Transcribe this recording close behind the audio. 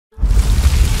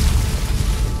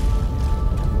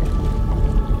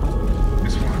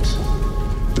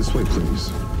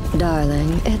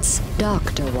Darling, it's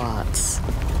Dr. Watts.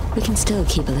 We can still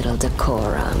keep a little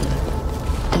decorum.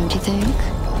 Don't you think?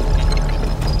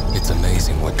 It's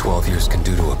amazing what 12 years can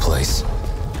do to a place.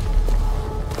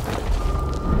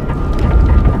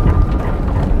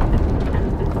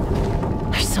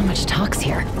 There's so much tox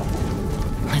here.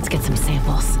 Let's get some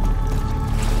samples.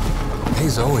 Hey,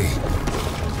 Zoe.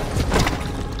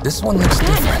 This one looks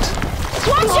different.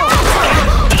 Watch out!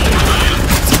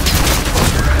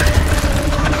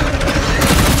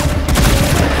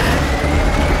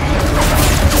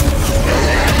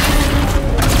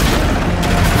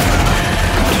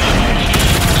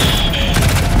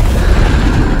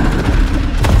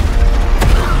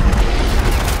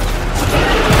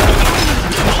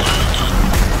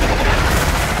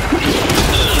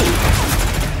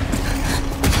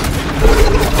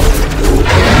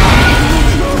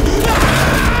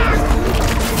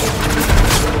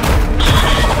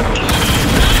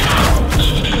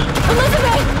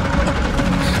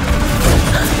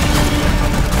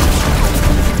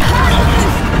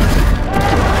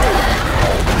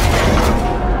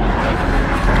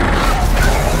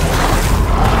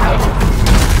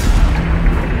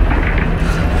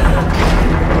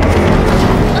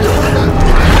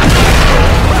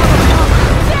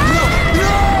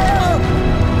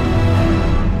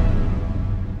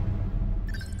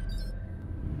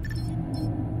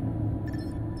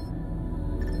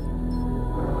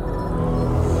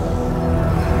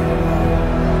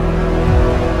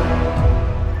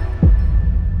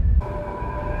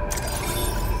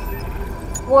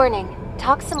 Warning,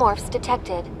 toxomorphs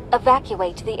detected.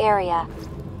 Evacuate the area.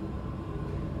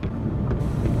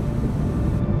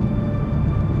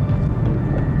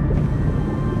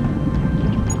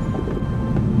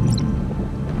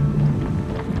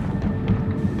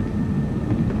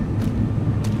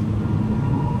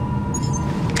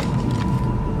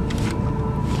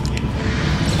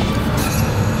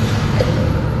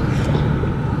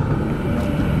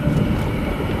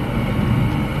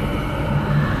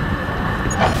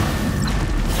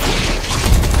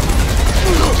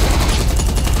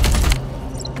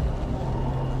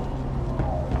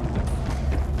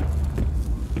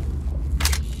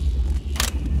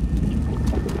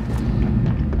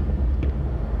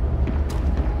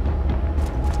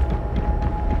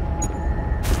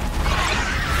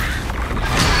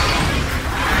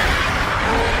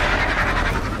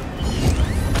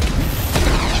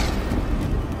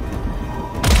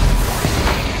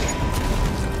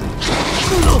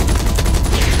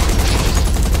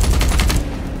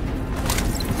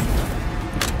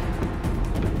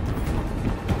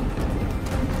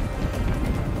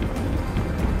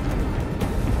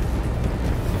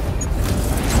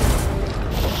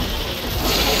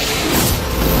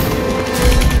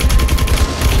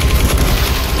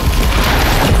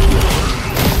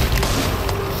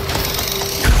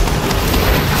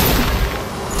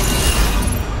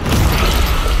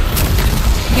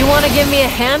 Want to give me a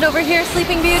hand over here,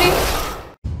 Sleeping Beauty?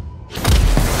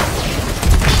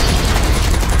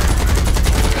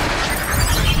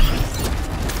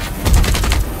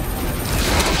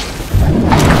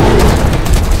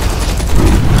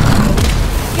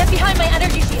 Get behind my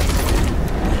energy shield.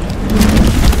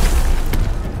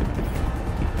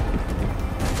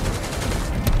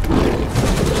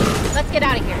 Let's get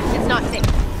out of here. It's not safe.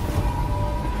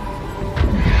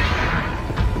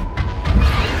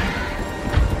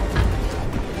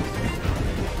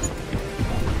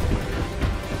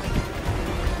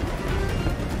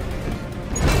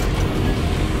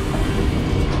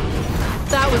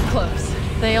 That was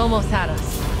close. They almost had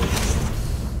us.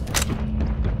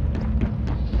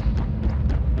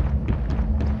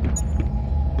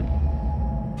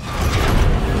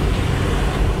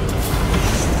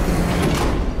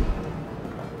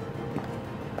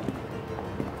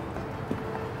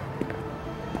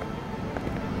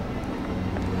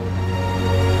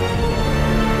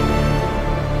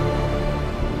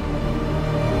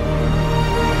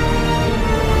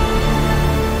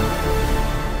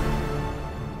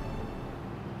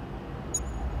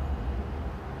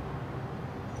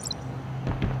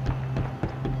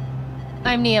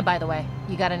 I'm Nia, by the way.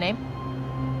 You got a name?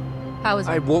 How is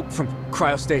it? I woke from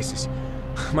cryostasis.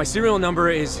 My serial number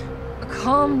is...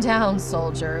 Calm down,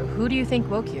 soldier. Who do you think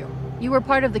woke you? You were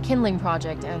part of the Kindling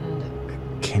Project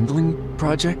and... Kindling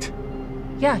Project?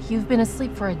 Yeah, you've been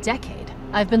asleep for a decade.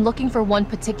 I've been looking for one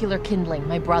particular Kindling,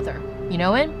 my brother. You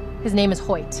know him? His name is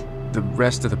Hoyt. The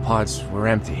rest of the pods were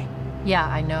empty. Yeah,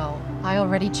 I know. I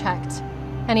already checked.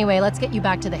 Anyway, let's get you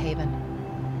back to the Haven.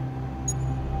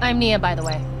 I'm Nia, by the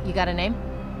way. You got a name?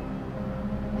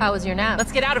 How was your nap?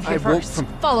 Let's get out of here first.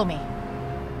 Follow me.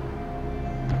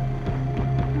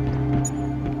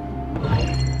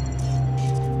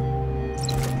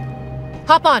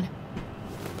 Hop on.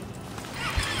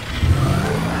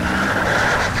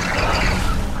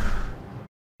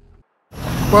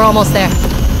 We're almost there.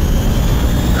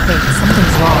 Wait,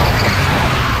 something's wrong.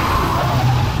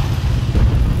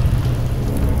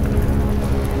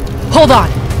 Hold on!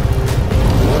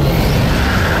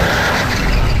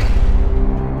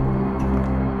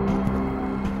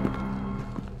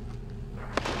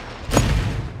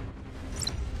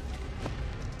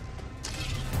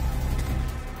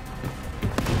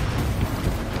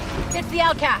 It's the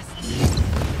outcast.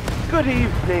 Good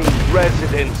evening,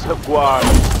 residents of Guard.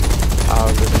 Our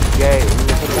little game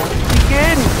is about to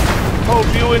begin. Hope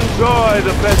you enjoy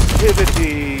the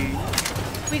festivities.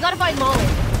 We gotta find Molly.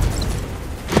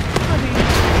 Good evening,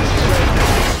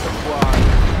 residents of Guard.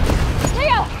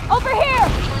 Leo, over here!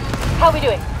 How are we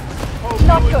doing? Hope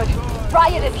Not you good. enjoy-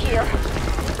 Riot is here.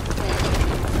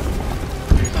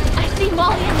 I see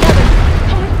Molly and the others.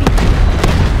 Come with me.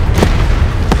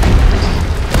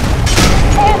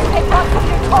 And pick up some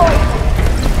new toys.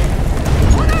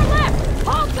 On our left!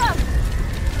 Hold them!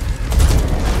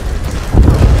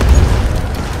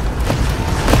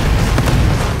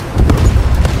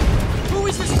 Who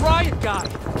is this riot guy?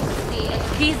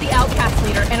 He's the outcast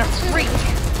leader and a freak.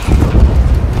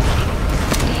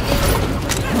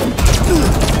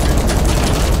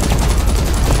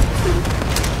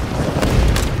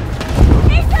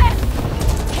 Ethan!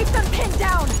 Keep them pinned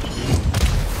down!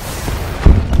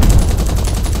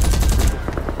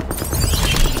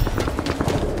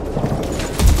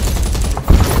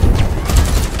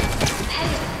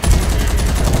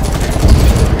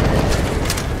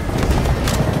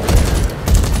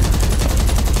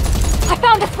 I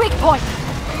found a weak point!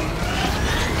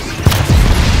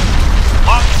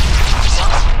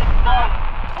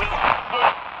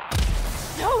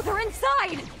 No, they're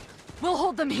inside! We'll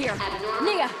hold them here.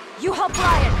 Nia, you help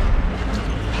Ryan.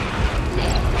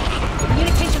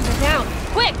 Communications are down.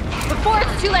 Quick! Before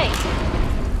it's too late!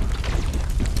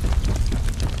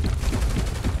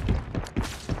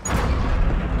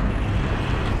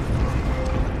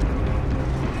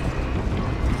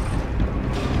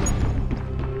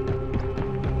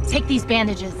 Take these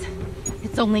bandages.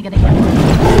 It's only gonna get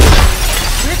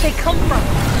worse. Where'd they come from?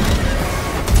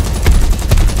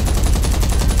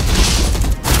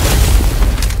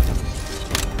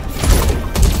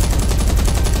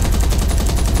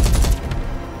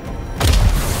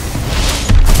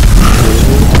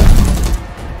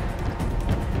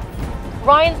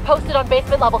 Ryan's posted on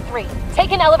basement level 3.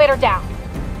 Take an elevator down.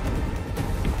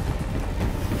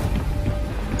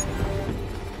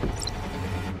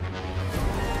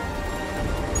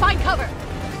 Find cover.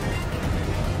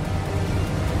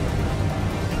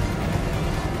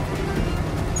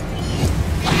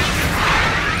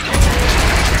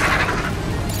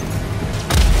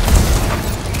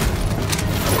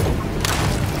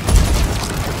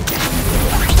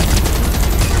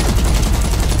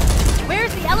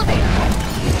 Where's the elevator?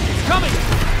 It's coming!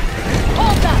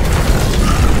 Hold them!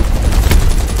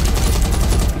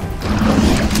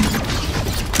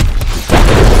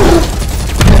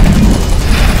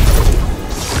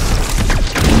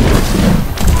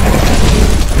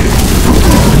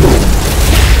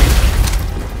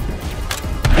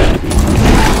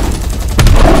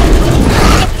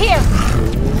 Here!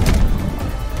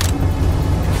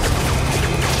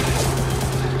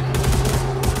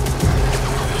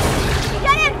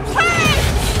 Get in!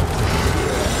 Hurry!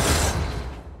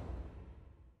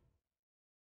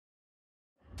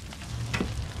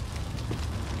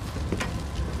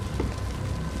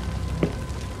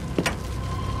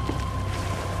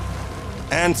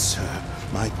 Answer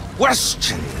my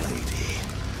question, lady.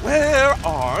 Where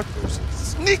are those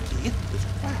sneaky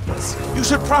little rats? You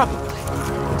should probably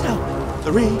tell me.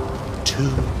 3,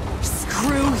 2.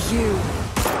 Screw you.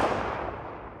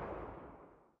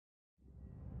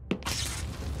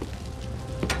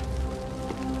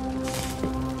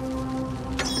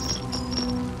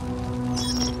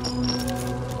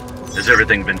 Has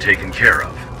everything been taken care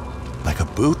of? Like a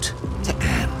boot to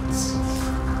ants.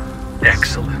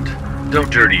 Excellent.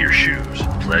 Don't dirty your shoes.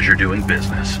 Pleasure doing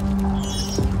business.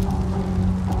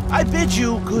 I bid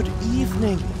you good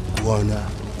evening, Warner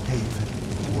Haven.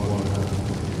 Warner.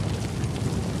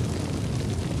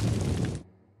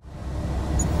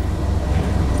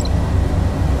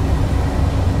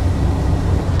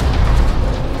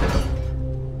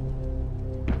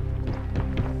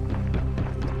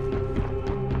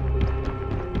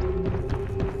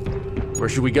 Where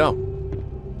should we go?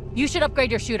 You should upgrade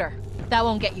your shooter. That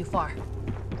won't get you far.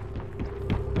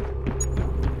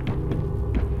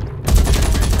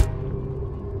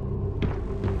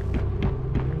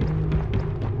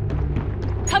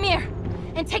 Come here.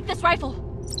 and take this rifle.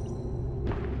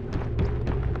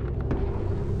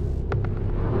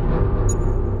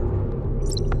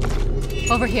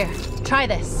 Over here. Try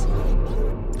this.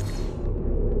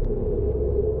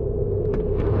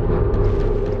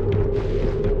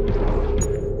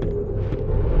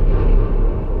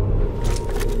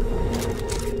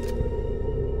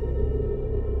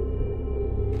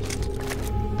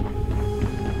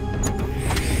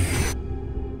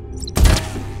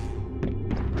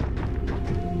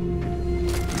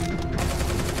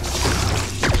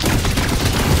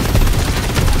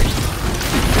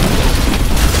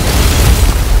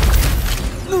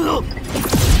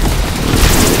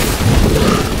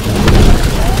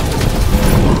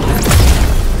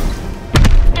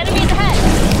 Enemies ahead!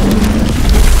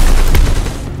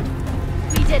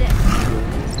 We did it.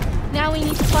 Now we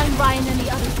need to find Ryan and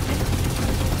the others.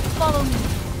 Follow me.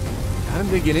 How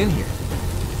did they get in here?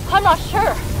 I'm not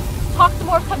sure.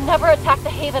 Toximorphs have never attacked the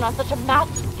Haven on such a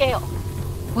massive scale.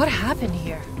 What happened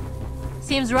here?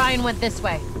 Seems Ryan went this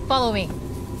way. Follow me.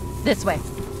 This way.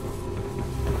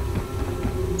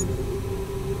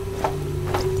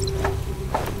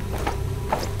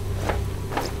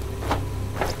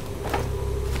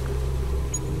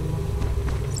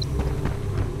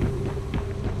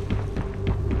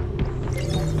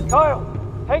 Kyle,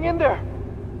 hang in there.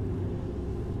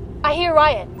 I hear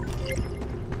Ryan.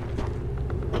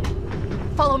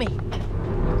 Follow me.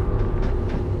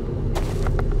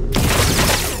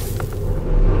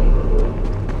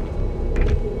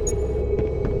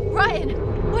 Ryan,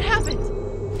 what happened?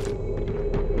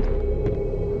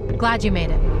 Glad you made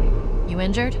it. You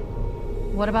injured?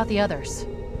 What about the others?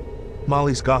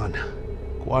 Molly's gone.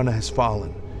 Guana has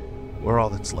fallen. We're all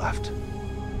that's left.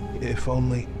 If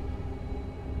only...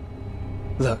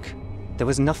 Look, there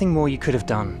was nothing more you could have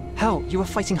done. Hell, you were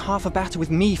fighting half a battle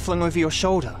with me flung over your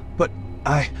shoulder. But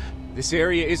This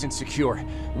area isn't secure.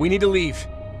 We need to leave.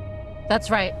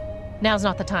 That's right. Now's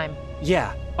not the time.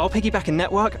 Yeah, I'll piggyback a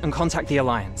network and contact the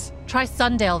Alliance. Try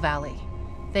Sundale Valley.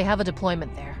 They have a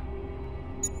deployment there.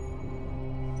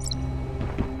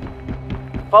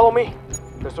 Follow me.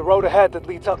 There's a road ahead that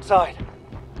leads outside.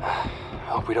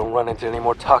 Hope we don't run into any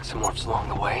more toximorphs along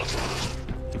the way.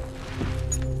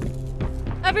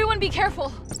 Everyone be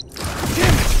careful.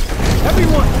 Damn it!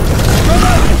 Everyone! Run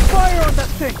out and fire on that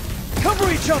thing! Cover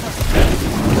each other!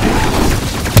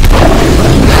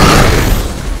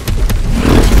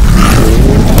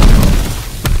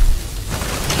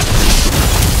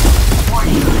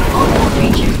 Warning. Multiple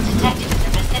creatures detected in the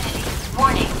vicinity.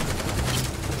 Warning.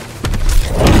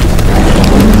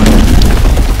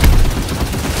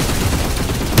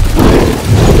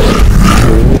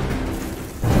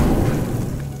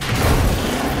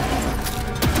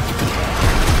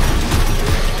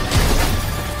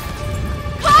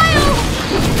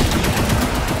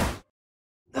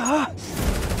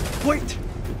 Wait!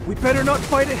 We better not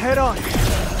fight it head on.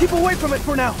 Keep away from it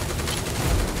for now.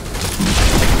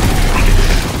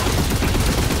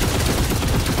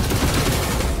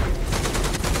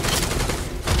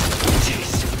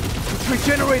 Jeez! It's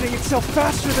regenerating itself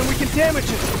faster than we can damage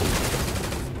it!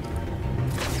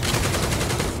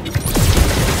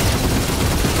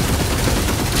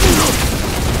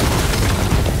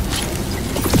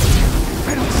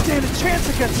 I don't stand a chance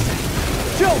against it!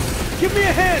 Joe, give me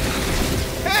a hand!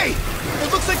 Hey!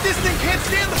 It looks like this thing can't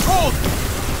stand the cold!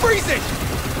 Freeze it!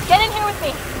 Get in here with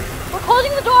me. We're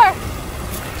closing the door.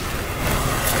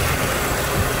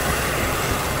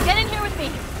 Get in here with me.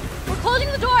 We're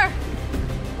closing the door.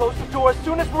 Close the door as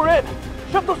soon as we're in!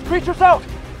 Shut those creatures out!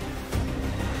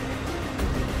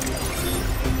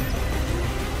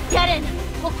 Get in.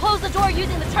 We'll close the door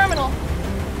using the terminal.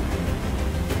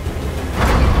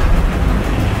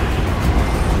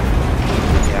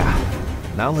 Yeah.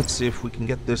 Now let's see if we can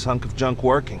get this hunk of junk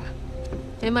working.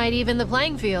 It might even the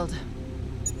playing field.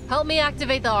 Help me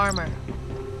activate the armor.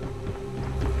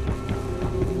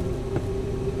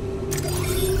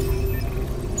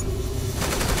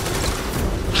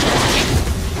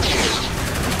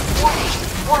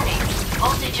 Warning.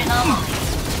 Voltage anomaly.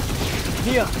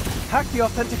 Nia, hack the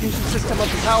authentication system of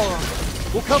the power armor.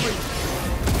 We'll cover you.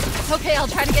 Okay, I'll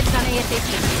try to get it done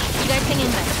ASAP. You guys hang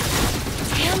in there.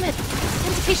 Damn it! The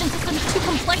authentication system is too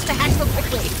complex to hack so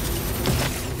quickly.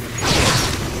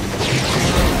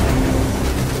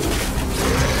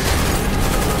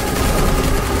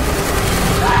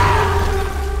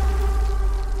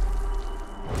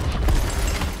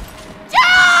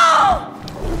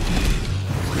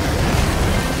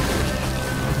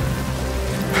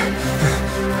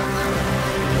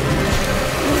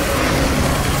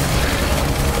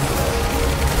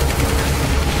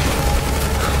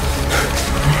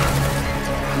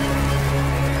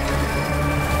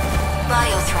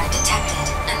 Biothreat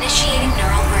detected. Initiating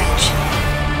neural bridge.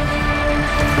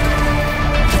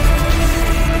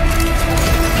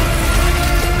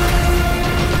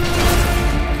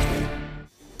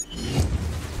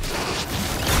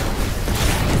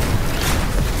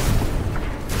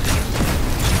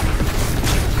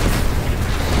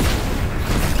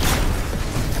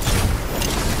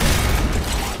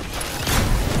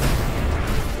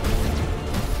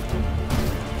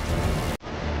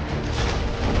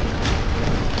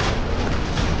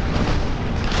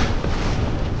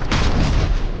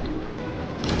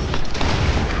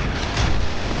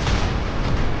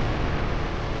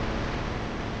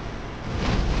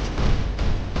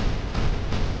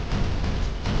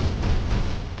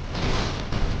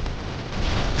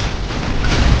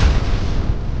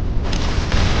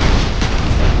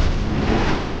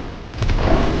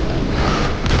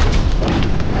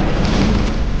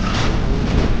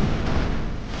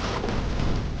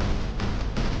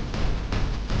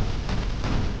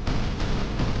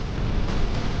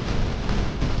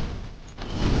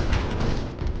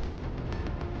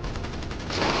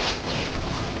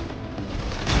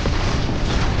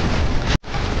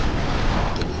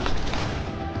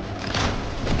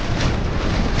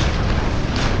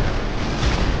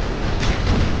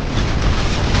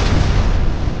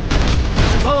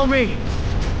 Follow me!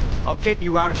 I'll get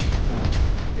you out of here.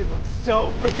 It looks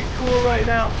so freaking cool right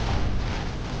now.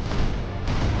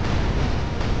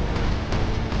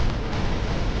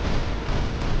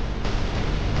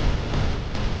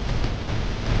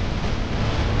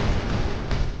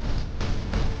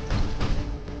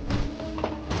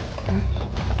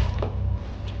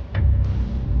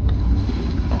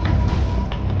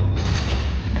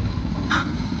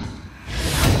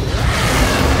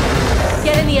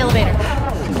 Get in the elevator.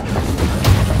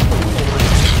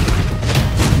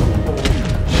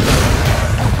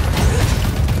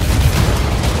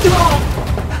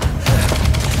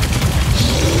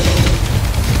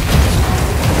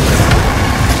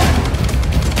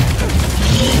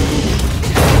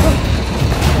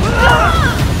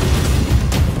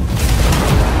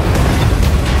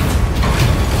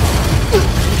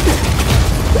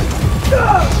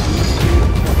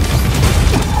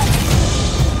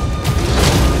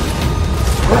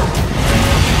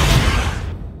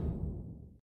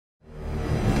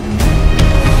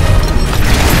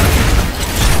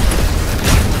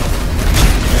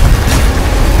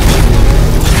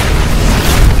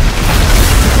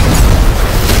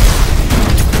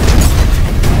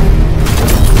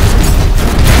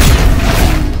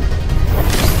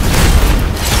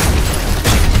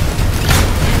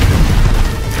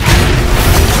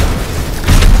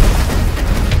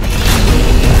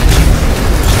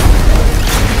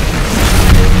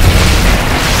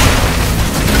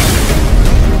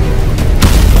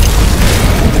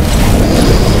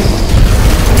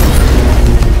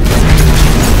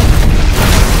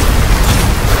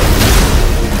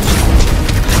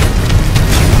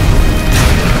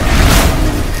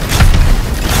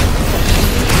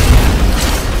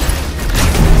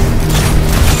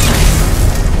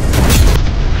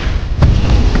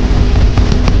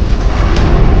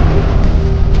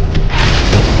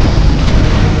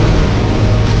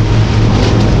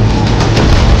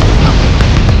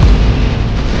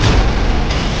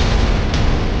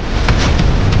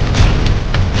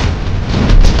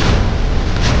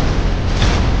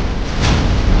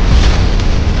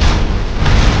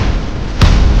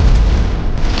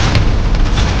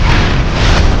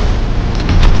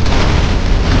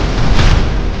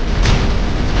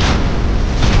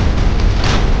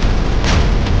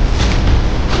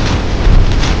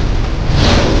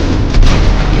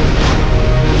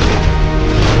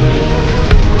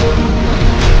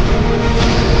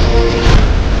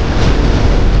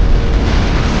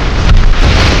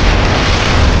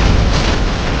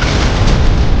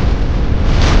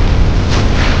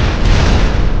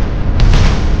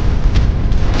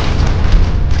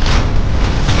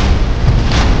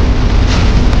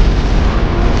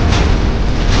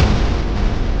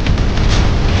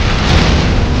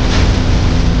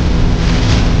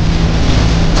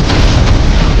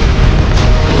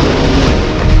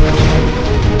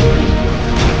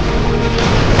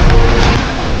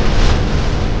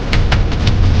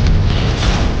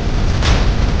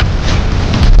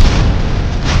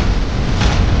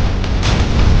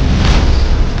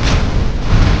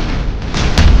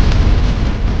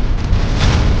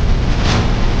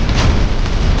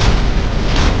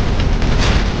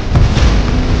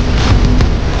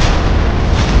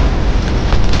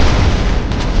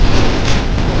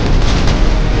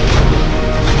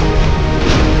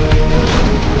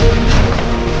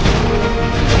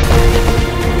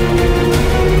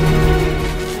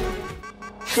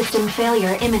 System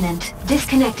failure imminent.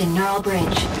 Disconnecting neural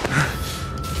bridge.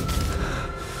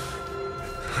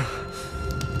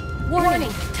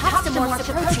 Warning, toxomorphs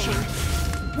approaching.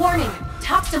 Warning,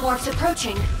 toxomorphs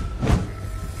approaching.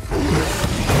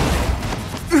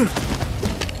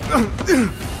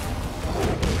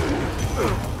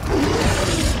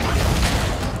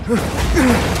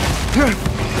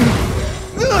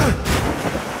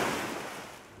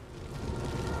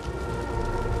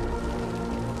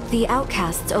 The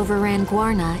Outcasts overran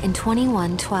Guarna in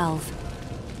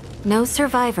 2112. No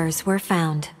survivors were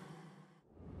found.